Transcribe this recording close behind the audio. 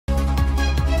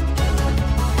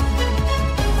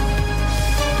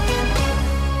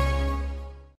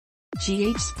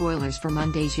GH spoilers for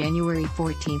Monday, January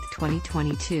 14,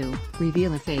 2022,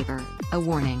 reveal a favor, a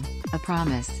warning, a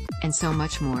promise, and so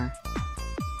much more.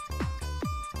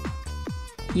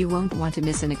 You won't want to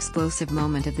miss an explosive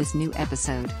moment of this new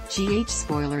episode. GH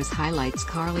spoilers highlights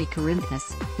Carly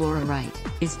Corinthus, Laura Wright,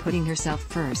 is putting herself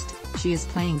first. She is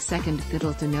playing second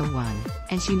fiddle to no one,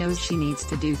 and she knows she needs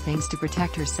to do things to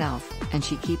protect herself, and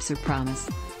she keeps her promise.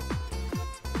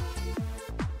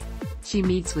 She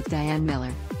meets with Diane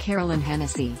Miller, Carolyn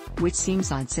Hennessy, which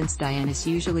seems odd since Diane is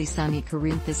usually Sonny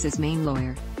Corinthus's main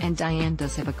lawyer, and Diane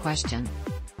does have a question.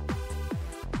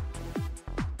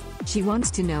 She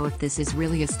wants to know if this is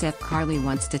really a step Carly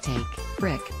wants to take.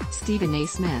 Brick, Stephen A.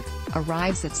 Smith,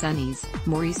 arrives at Sonny's,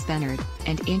 Maurice Benard,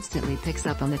 and instantly picks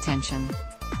up on the tension.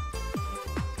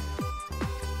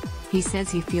 He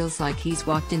says he feels like he's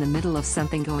walked in the middle of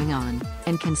something going on,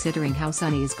 and considering how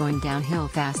Sonny is going downhill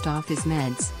fast off his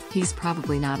meds, he's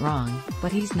probably not wrong,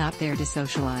 but he's not there to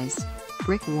socialize.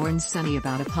 Brick warns Sonny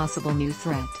about a possible new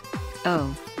threat.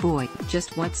 Oh, boy,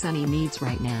 just what Sonny needs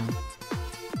right now.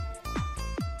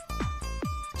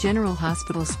 General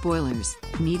Hospital spoilers,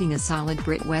 needing a solid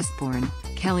Brit Westbourne,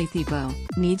 Kelly Thibault,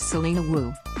 needs Selena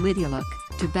Wu, Lydia Look,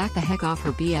 to back the heck off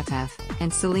her BFF,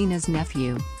 and Selena's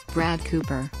nephew, Brad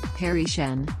Cooper, Perry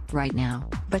Shen, right now,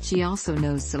 but she also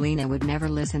knows Selena would never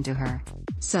listen to her.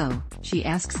 So, she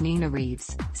asks Nina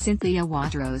Reeves, Cynthia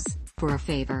Watros, for a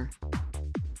favor.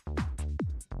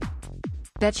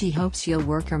 Bet she hopes she'll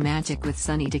work her magic with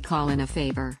Sonny to call in a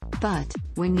favor, but,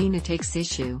 when Nina takes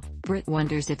issue, Britt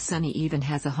wonders if Sonny even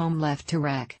has a home left to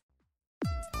wreck.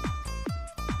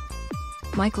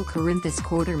 Michael Corinthus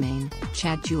Quartermain,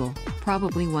 Chad Jewell,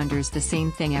 probably wonders the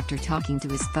same thing after talking to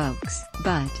his folks,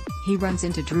 but, he runs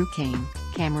into Drew Kane,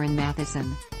 Cameron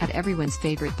Matheson, at everyone's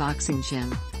favorite boxing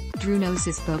gym. Drew knows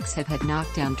his folks have had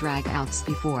knockdown drag-outs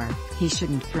before, he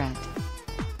shouldn't fret.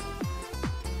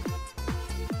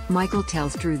 Michael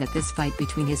tells Drew that this fight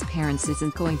between his parents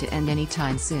isn't going to end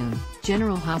anytime soon.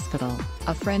 General Hospital,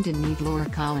 a friend in need Laura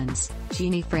Collins,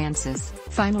 Jeannie Francis,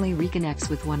 finally reconnects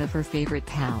with one of her favorite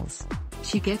pals.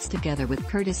 She gets together with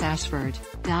Curtis Ashford,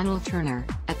 Donald Turner,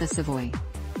 at the Savoy.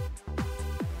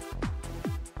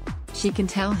 She can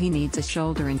tell he needs a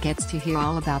shoulder and gets to hear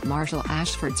all about Marshall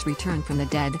Ashford's return from the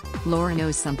dead. Laura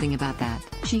knows something about that.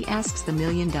 She asks the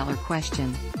million-dollar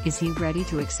question, is he ready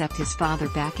to accept his father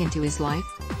back into his life?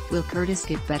 Will Curtis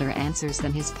give better answers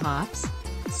than his pops?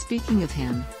 Speaking of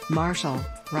him, Marshall,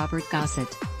 Robert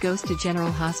Gossett, goes to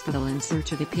General Hospital in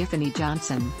search of Epiphany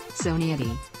Johnson,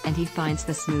 Sonietti, and he finds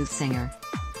the smooth singer.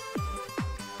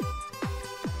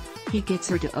 He gets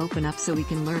her to open up so we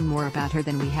can learn more about her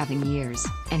than we have in years,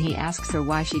 and he asks her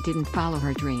why she didn't follow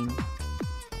her dream.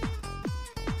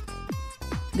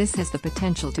 This has the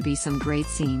potential to be some great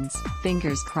scenes,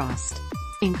 fingers crossed.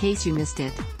 In case you missed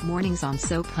it, mornings on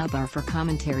Soap Hub are for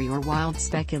commentary or wild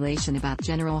speculation about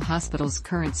General Hospital's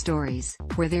current stories,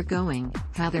 where they're going,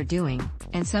 how they're doing,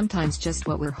 and sometimes just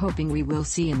what we're hoping we will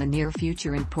see in the near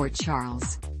future in Port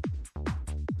Charles.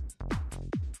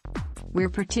 We're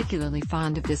particularly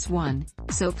fond of this one,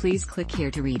 so please click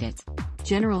here to read it.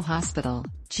 General Hospital,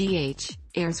 GH,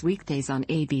 airs weekdays on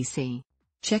ABC.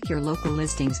 Check your local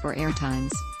listings for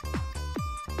airtimes.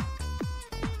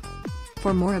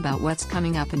 For more about what's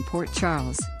coming up in Port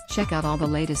Charles, check out all the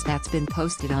latest that's been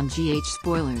posted on GH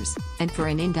Spoilers, and for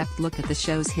an in-depth look at the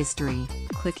show's history,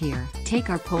 click here. Take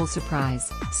our poll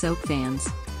surprise, Soap fans.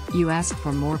 You asked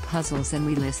for more puzzles and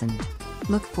we listened.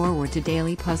 Look forward to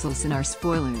daily puzzles in our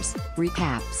spoilers,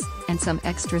 recaps, and some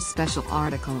extra special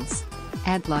articles.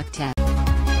 Ad luck, Ted.